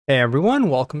Hey everyone,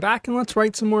 welcome back, and let's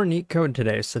write some more neat code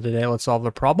today. So today let's solve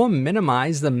the problem,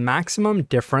 minimize the maximum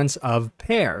difference of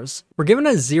pairs. We're given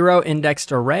a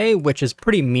 0-indexed array, which is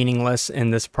pretty meaningless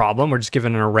in this problem. We're just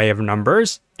given an array of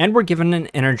numbers, and we're given an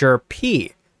integer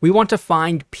p. We want to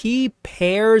find p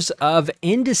pairs of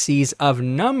indices of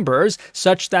numbers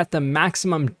such that the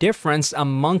maximum difference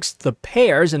amongst the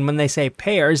pairs, and when they say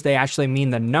pairs, they actually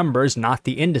mean the numbers, not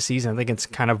the indices. I think it's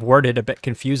kind of worded a bit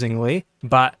confusingly,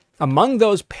 but among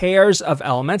those pairs of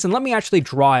elements, and let me actually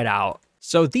draw it out.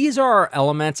 So these are our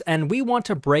elements, and we want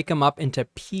to break them up into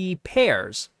p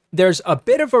pairs. There's a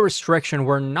bit of a restriction.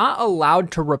 We're not allowed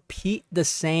to repeat the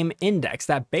same index.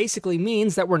 That basically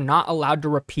means that we're not allowed to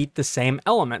repeat the same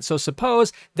element. So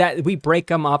suppose that we break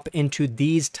them up into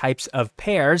these types of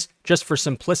pairs. Just for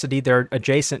simplicity, they're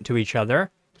adjacent to each other.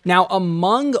 Now,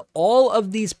 among all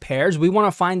of these pairs, we want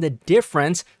to find the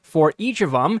difference for each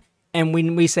of them. And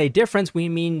when we say difference, we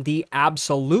mean the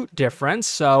absolute difference.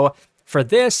 So for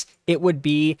this, it would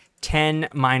be 10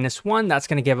 minus 1. That's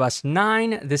going to give us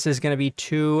 9. This is going to be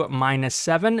 2 minus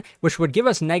 7, which would give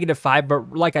us negative 5.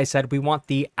 But like I said, we want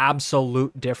the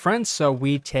absolute difference. So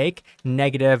we take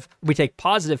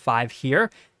positive 5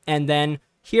 here. And then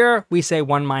here we say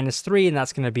 1 minus 3, and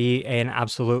that's going to be an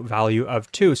absolute value of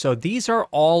 2. So these are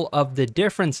all of the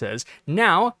differences.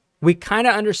 Now, we kind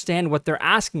of understand what they're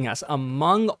asking us.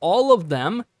 Among all of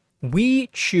them, we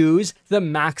choose the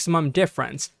maximum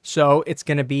difference. So it's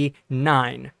going to be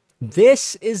 9.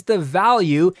 This is the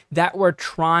value that we're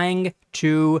trying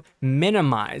to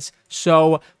minimize.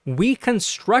 So we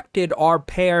constructed our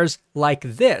pairs like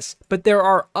this, but there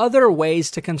are other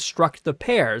ways to construct the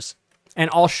pairs. And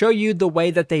I'll show you the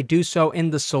way that they do so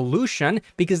in the solution,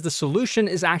 because the solution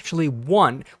is actually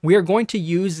 1. We are going to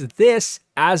use this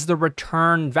as the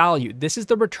return value. This is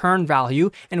the return value,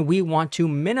 and we want to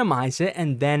minimize it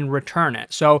and then return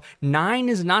it. So 9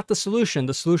 is not the solution.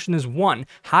 The solution is 1.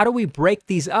 How do we break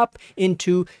these up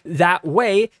into that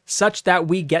way such that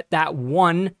we get that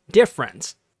 1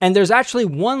 difference? And there's actually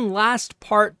one last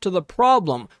part to the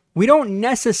problem. We don't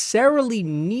necessarily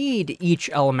need each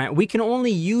element. We can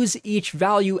only use each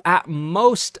value at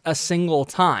most a single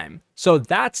time. So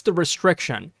that's the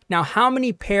restriction. Now, how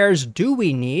many pairs do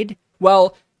we need?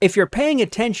 Well, if you're paying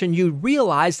attention, you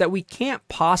realize that we can't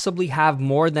possibly have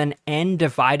more than n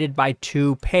divided by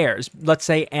 2 pairs. Let's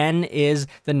say n is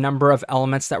the number of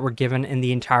elements that were given in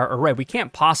the entire array. We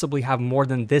can't possibly have more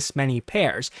than this many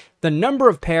pairs. The number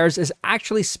of pairs is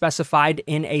actually specified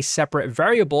in a separate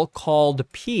variable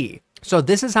called p. So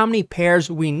this is how many pairs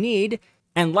we need.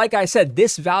 And like I said,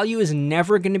 this value is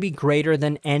never going to be greater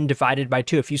than n divided by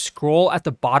 2. If you scroll at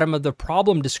the bottom of the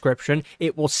problem description,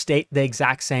 it will state the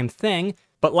exact same thing.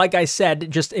 But like I said,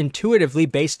 just intuitively,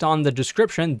 based on the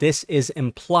description, this is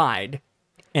implied.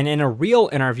 And in a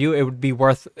real interview, it would be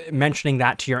worth mentioning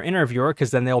that to your interviewer, because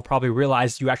then they'll probably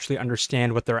realize you actually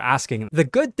understand what they're asking. The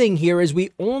good thing here is we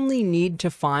only need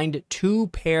to find 2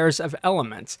 pairs of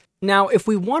elements. Now, if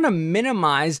we want to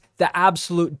minimize the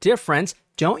absolute difference,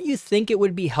 don't you think it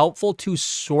would be helpful to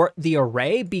sort the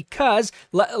array? Because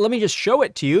let me just show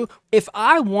it to you. If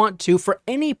I want to, for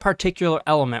any particular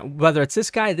element, whether it's this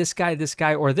guy, this guy, this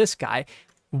guy, or this guy,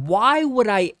 why would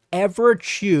I ever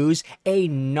choose a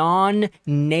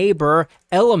non-neighbor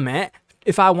element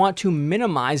if I want to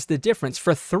minimize the difference?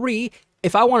 For 3,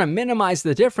 if I want to minimize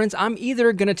the difference, I'm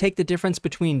either going to take the difference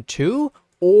between 2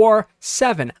 or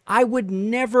 7. I would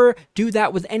never do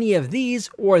that with any of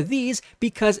these or these,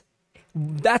 because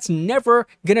that's never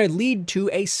going to lead to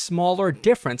a smaller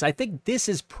difference. I think this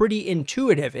is pretty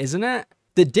intuitive, isn't it?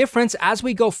 The difference as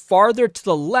we go farther to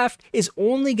the left is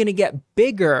only going to get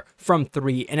bigger from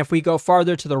 3. And if we go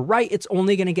farther to the right, it's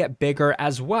only going to get bigger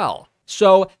as well.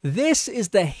 So this is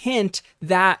the hint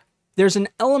that there's an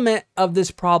element of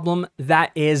this problem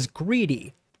that is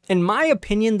greedy. In my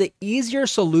opinion, the easier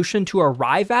solution to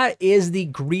arrive at is the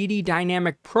greedy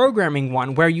dynamic programming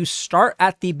one, where you start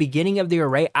at the beginning of the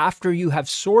array after you have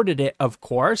sorted it, of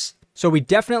course. So we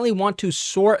definitely want to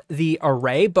sort the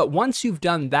array, but once you've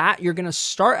done that, you're going to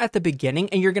start at the beginning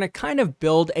and you're going to kind of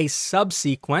build a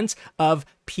subsequence of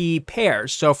p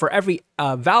pairs. So for every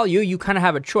value, you kind of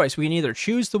have a choice. We can either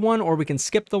choose the one, or we can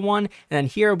skip the one, and then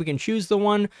here we can choose the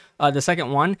one, the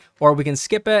second one, or we can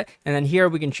skip it, and then here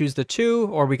we can choose the 2,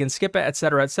 or we can skip it,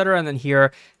 etc., etc., and then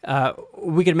here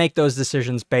we can make those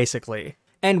decisions basically.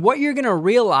 And what you're going to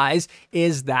realize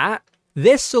is that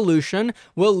this solution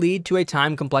will lead to a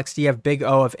time complexity of big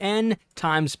O of n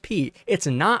times p. It's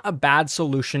not a bad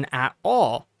solution at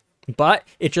all, but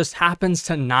it just happens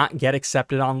to not get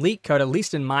accepted on Leetcode. At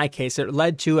least in my case, it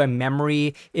led to a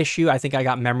memory issue. I think I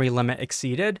got memory limit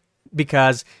exceeded.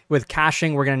 because with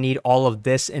caching, we're going to need all of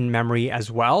this in memory as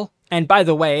well. And by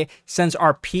the way, since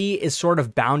our p is sort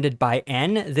of bounded by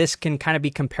n, this can kind of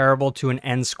be comparable to an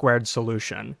n squared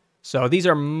solution. So these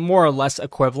are more or less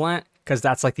equivalent because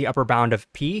that's like the upper bound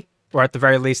of p, or at the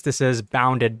very least, this is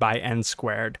bounded by n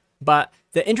squared. But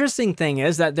the interesting thing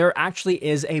is that there actually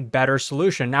is a better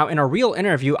solution. Now, in a real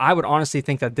interview, I would honestly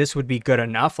think that this would be good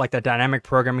enough. Like the dynamic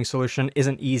programming solution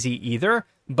isn't easy either,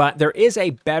 but there is a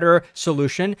better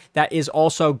solution that is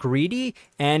also greedy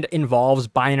and involves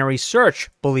binary search,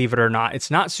 believe it or not.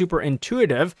 It's not super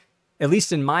intuitive, at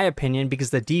least in my opinion,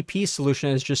 because the DP solution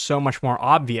is just so much more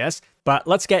obvious, but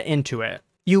let's get into it.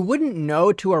 You wouldn't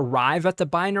know to arrive at the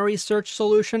binary search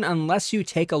solution unless you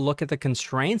take a look at the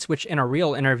constraints, which in a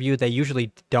real interview, they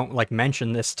usually don't like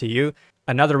mention this to you.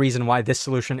 Another reason why this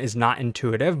solution is not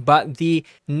intuitive, but the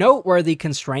noteworthy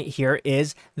constraint here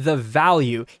is the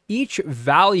value. Each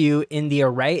value in the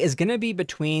array is going to be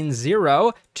between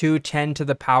 0 to 10 to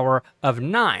the power of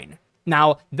 9.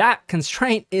 Now, that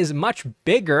constraint is much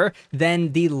bigger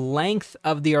than the length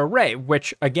of the array,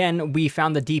 which again, we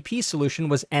found the DP solution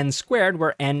was n squared,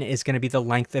 where n is going to be the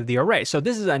length of the array. So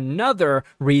this is another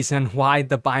reason why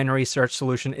the binary search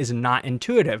solution is not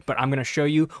intuitive, but I'm going to show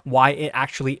you why it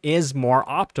actually is more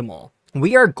optimal.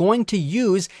 We are going to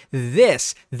use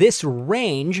this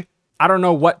range. I don't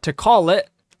know what to call it.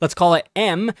 Let's call it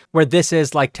m, where this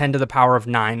is like 10 to the power of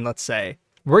 9, let's say.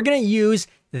 We're going to use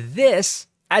this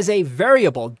as a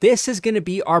variable. This is going to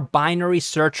be our binary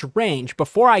search range.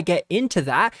 Before I get into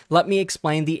that, let me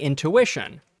explain the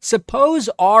intuition. Suppose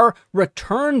our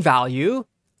return value,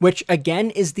 which again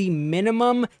is the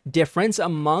minimum difference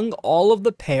among all of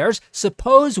the pairs,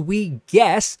 suppose we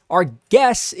guess, our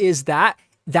guess is that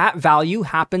that value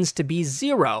happens to be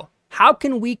 0. How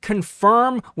can we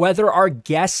confirm whether our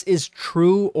guess is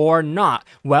true or not?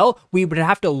 Well, we would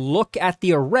have to look at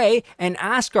the array and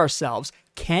ask ourselves,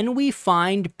 can we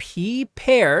find p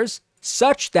pairs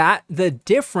such that the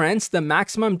difference, the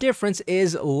maximum difference,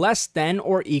 is less than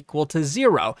or equal to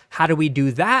 0? How do we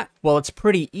do that? Well, it's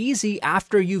pretty easy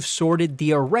after you've sorted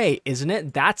the array, isn't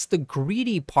it? That's the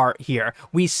greedy part here.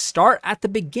 We start at the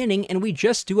beginning and we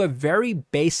just do a very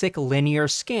basic linear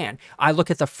scan. I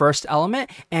look at the first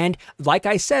element, and like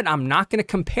I said, I'm not going to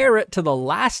compare it to the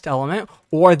last element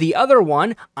or the other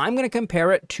one. I'm going to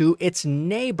compare it to its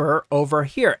neighbor over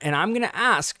here. And I'm going to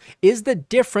ask, is the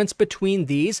difference between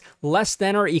these less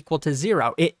than or equal to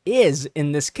 0? It is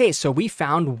in this case. So we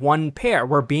found one pair.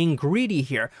 We're being greedy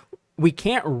here. We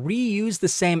can't reuse the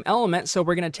same element, so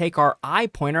we're going to take our I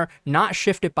pointer, not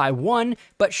shift it by 1,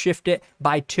 but shift it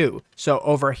by 2. So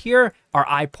over here, our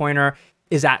I pointer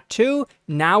is at 2.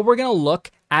 Now we're going to look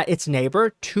at its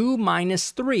neighbor, 2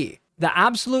 minus 3. The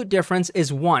absolute difference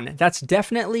is 1. That's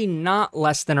definitely not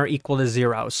less than or equal to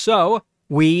 0. So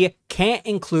we can't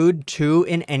include 2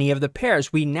 in any of the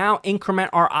pairs. We now increment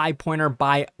our I pointer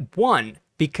by 1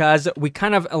 because we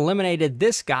kind of eliminated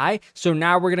this guy. So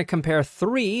now we're going to compare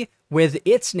 3 with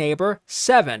its neighbor,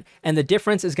 7. And the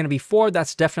difference is going to be 4.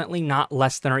 That's definitely not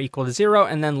less than or equal to 0.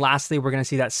 And then lastly, we're going to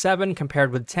see that 7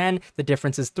 compared with 10. The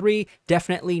difference is 3.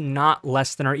 Definitely not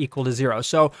less than or equal to 0.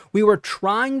 So we were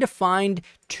trying to find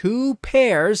 2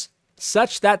 pairs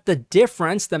such that the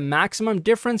difference, the maximum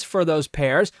difference for those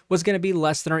pairs, was going to be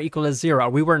less than or equal to 0.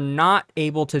 We were not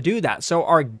able to do that. So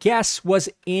our guess was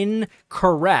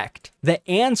incorrect. The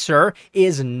answer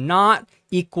is not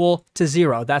equal to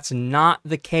 0. That's not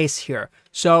the case here.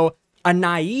 So a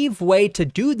naive way to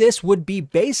do this would be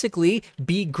basically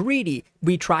be greedy.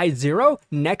 We tried 0,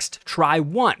 next try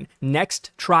 1, next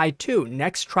try 2,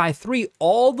 next try 3,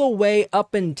 all the way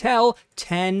up until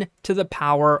 10 to the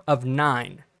power of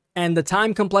 9. And the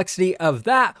time complexity of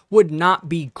that would not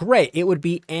be great. It would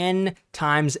be n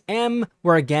times m,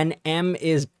 where again, m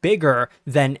is bigger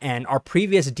than n. Our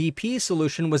previous DP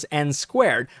solution was n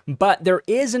squared, but there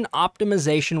is an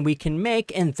optimization we can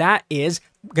make, and that is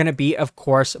going to be, of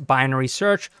course, binary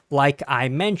search, like I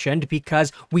mentioned,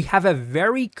 because we have a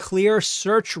very clear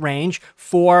search range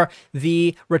for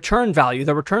the return value.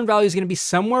 The return value is going to be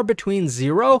somewhere between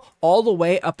 0 all the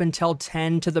way up until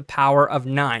 10 to the power of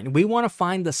 9. We want to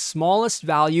find the smallest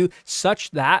value such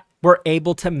that we're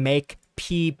able to make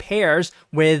p pairs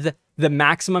with the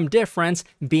maximum difference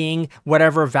being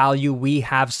whatever value we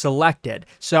have selected.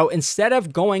 So instead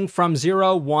of going from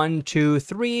 0, 1, 2,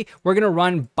 3, we're going to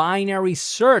run binary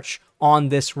search on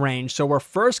this range. So we're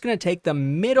first going to take the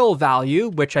middle value,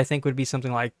 which I think would be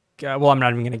something like, well, I'm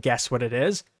not even going to guess what it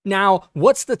is. Now,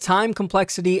 what's the time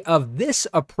complexity of this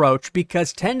approach?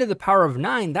 Because 10 to the power of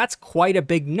 9, that's quite a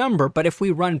big number. But if we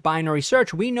run binary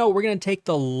search, we know we're going to take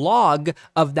the log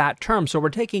of that term. So we're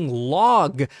taking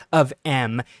log of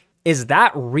m. is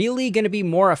that really going to be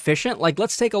more efficient? Like,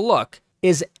 let's take a look.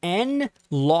 Is n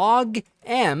log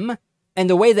m, and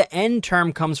the way the n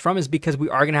term comes from is because we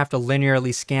are going to have to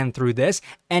linearly scan through this,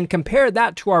 and compare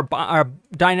that to our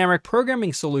dynamic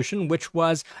programming solution, which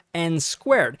was n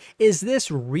squared. Is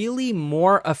this really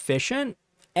more efficient?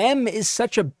 M is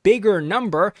such a bigger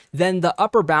number than the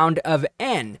upper bound of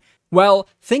n. Well,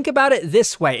 think about it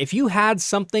this way. If you had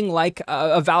something like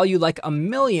a value like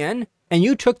 1,000,000, and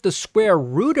you took the square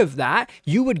root of that,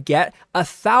 you would get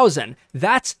 1,000.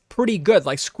 That's pretty good.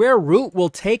 Like, square root will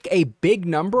take a big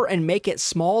number and make it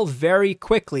small very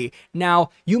quickly. Now,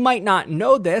 you might not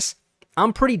know this.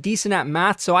 I'm pretty decent at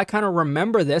math, so I kind of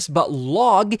remember this, but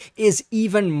log is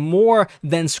even more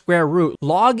than square root.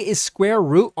 Log is square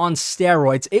root on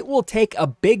steroids. It will take a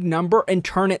big number and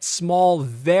turn it small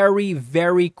very,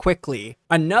 very quickly.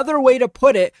 Another way to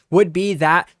put it would be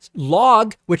that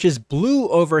log, which is blue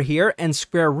over here, and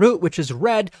square root, which is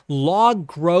red, log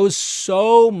grows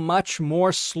so much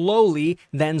more slowly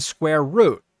than square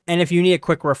root. And if you need a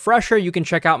quick refresher, you can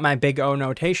check out my Big O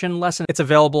notation lesson. It's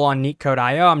available on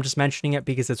Leetcode.io. I'm just mentioning it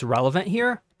because it's relevant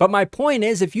here. But my point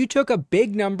is, if you took a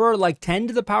big number like 10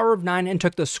 to the power of 9 and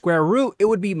took the square root, it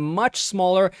would be much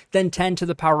smaller than 10 to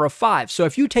the power of 5. So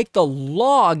if you take the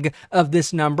log of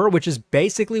this number, which is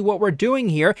basically what we're doing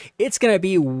here, it's going to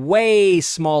be way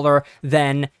smaller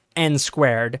than n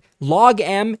squared. Log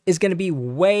m is going to be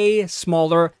way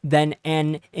smaller than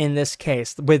n in this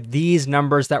case with these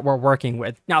numbers that we're working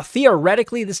with. Now,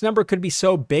 theoretically, this number could be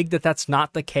so big that that's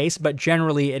not the case, but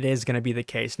generally it is going to be the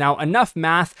case. Now, enough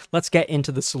math, let's get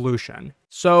into the solution.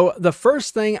 So the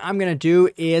first thing I'm going to do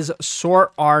is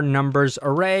sort our numbers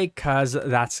array, because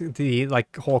that's the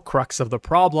whole crux of the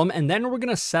problem. And then we're going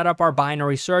to set up our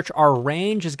binary search. Our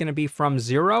range is going to be from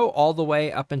 0 all the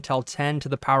way up until 10 to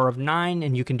the power of 9.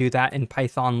 And you can do that in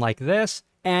Python like this.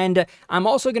 And I'm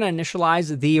also going to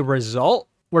initialize the result.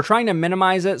 We're trying to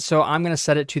minimize it, so I'm going to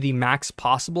set it to the max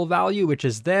possible value, which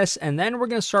is this, and then we're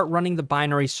going to start running the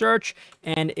binary search,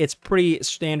 and it's pretty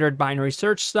standard binary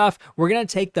search stuff. We're going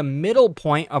to take the middle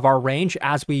point of our range,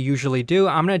 as we usually do.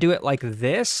 I'm going to do it like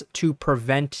this to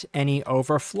prevent any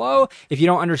overflow. If you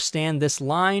don't understand this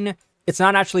line, it's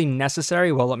not actually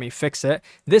necessary. Well, let me fix it.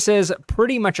 This is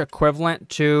pretty much equivalent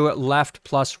to left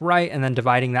plus right and then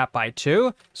dividing that by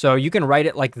 2. So you can write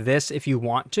it like this if you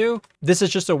want to. This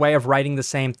is just a way of writing the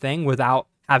same thing without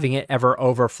having it ever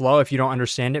overflow. If you don't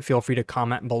understand it, feel free to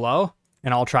comment below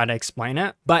and I'll try to explain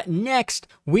it. But next,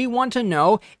 we want to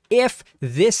know if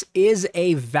this is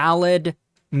a valid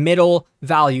middle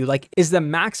value. Like, is the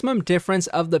maximum difference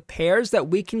of the pairs that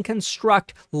we can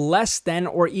construct less than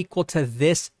or equal to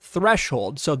this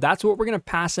threshold? So that's what we're going to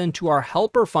pass into our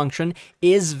helper function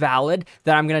is valid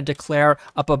that I'm going to declare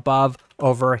up above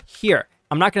over here.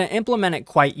 I'm not going to implement it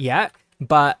quite yet,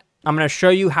 but I'm going to show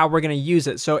you how we're going to use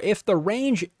it. So if the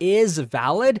range is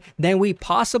valid, then we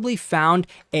possibly found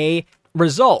a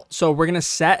result. So we're going to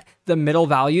set the middle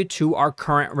value to our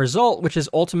current result, which is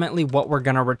ultimately what we're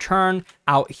going to return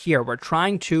out here. We're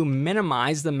trying to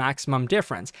minimize the maximum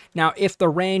difference. Now, if the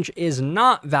range is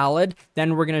not valid,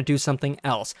 then we're going to do something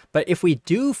else. But if we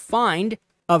do find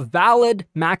a valid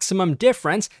maximum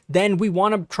difference, then we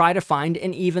want to try to find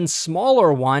an even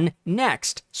smaller one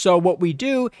next. So what we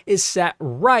do is set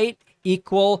right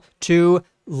equal to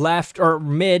left or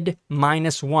mid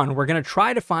minus 1. We're going to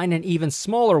try to find an even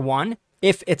smaller one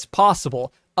if it's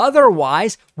possible.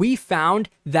 Otherwise, we found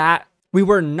that we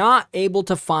were not able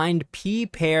to find p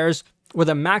pairs where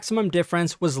the maximum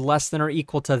difference was less than or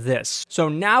equal to this. So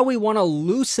now we want to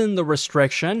loosen the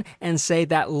restriction and say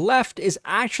that left is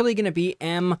actually going to be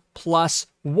m plus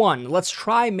 1. Let's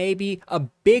try maybe a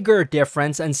bigger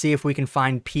difference and see if we can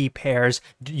find p pairs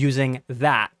using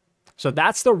that. So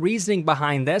that's the reasoning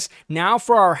behind this. Now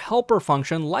for our helper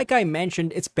function, like I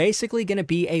mentioned, it's basically going to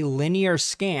be a linear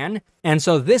scan. And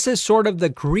so this is sort of the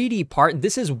greedy part.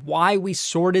 This is why we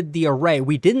sorted the array.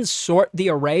 We didn't sort the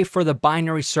array for the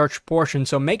binary search portion.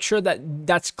 So make sure that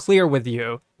that's clear with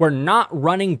you. We're not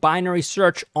running binary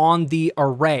search on the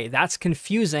array. That's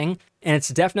confusing and it's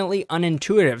definitely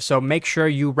unintuitive. So make sure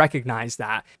you recognize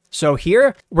that. So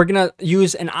here we're going to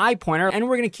use an I pointer and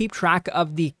we're going to keep track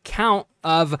of the count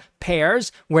of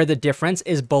pairs where the difference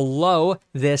is below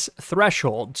this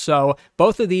threshold. So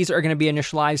both of these are going to be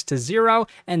initialized to 0,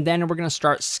 and then we're going to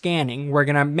start scanning. We're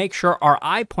going to make sure our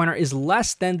I pointer is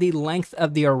less than the length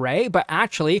of the array, but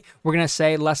actually we're going to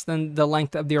say less than the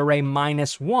length of the array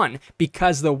minus 1,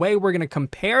 because the way we're going to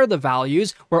compare the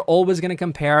values, we're always going to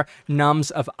compare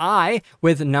nums of I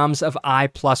with nums of I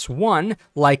plus 1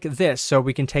 like this. So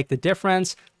we can take the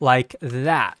difference like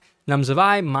that. nums of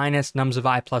I minus nums of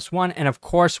I plus 1. And of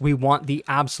course, we want the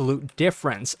absolute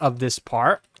difference of this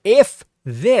part. If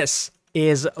this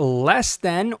is less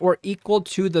than or equal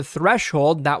to the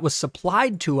threshold that was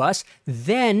supplied to us,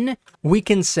 then we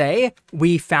can say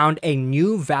we found a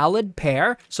new valid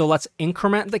pair. So let's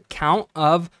increment the count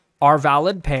of our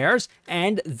valid pairs,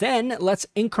 and then let's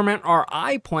increment our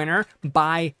I pointer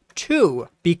by 2.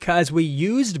 Because we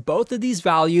used both of these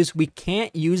values, we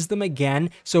can't use them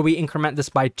again, so we increment this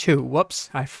by 2.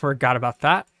 Whoops, I forgot about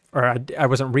that. Or I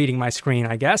wasn't reading my screen,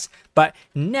 I guess. But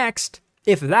next,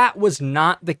 if that was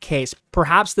not the case,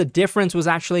 perhaps the difference was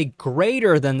actually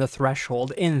greater than the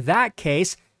threshold. In that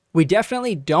case, we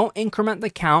definitely don't increment the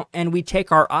count, and we take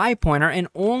our I pointer and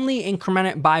only increment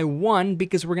it by 1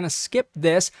 because we're going to skip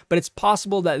this, but it's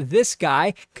possible that this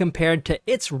guy compared to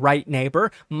its right neighbor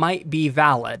might be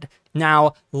valid.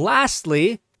 Now,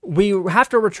 lastly, we have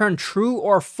to return true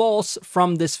or false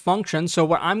from this function. So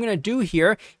what I'm going to do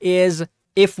here is,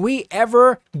 if we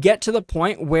ever get to the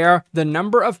point where the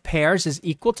number of pairs is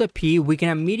equal to p, we can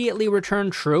immediately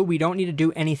return true. We don't need to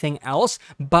do anything else.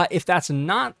 But if that's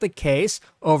not the case,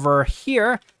 over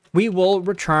here, we will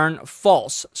return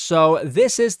false. So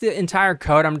this is the entire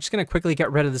code. I'm just going to quickly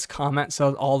get rid of this comment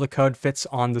so all the code fits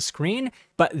on the screen.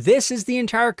 But this is the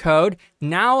entire code.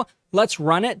 Now let's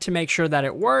run it to make sure that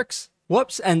it works.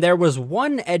 Whoops, and there was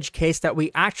one edge case that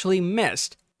we actually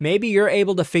missed. Maybe you're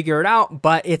able to figure it out,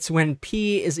 but it's when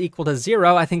p is equal to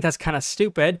 0. I think that's kind of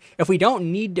stupid. If we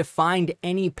don't need to find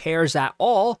any pairs at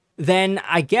all, then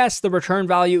I guess the return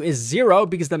value is 0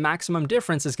 because the maximum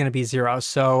difference is going to be 0.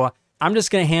 So I'm just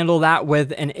going to handle that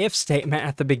with an if statement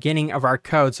at the beginning of our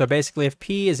code. So basically, if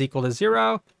p is equal to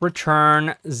 0,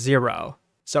 return 0.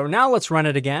 So now let's run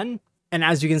it again. And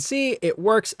as you can see, it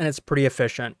works and it's pretty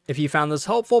efficient. If you found this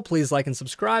helpful, please like and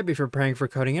subscribe. If you're preparing for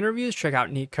coding interviews, check out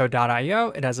leetcode.io.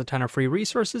 It has a ton of free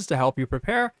resources to help you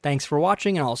prepare. Thanks for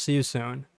watching, and I'll see you soon.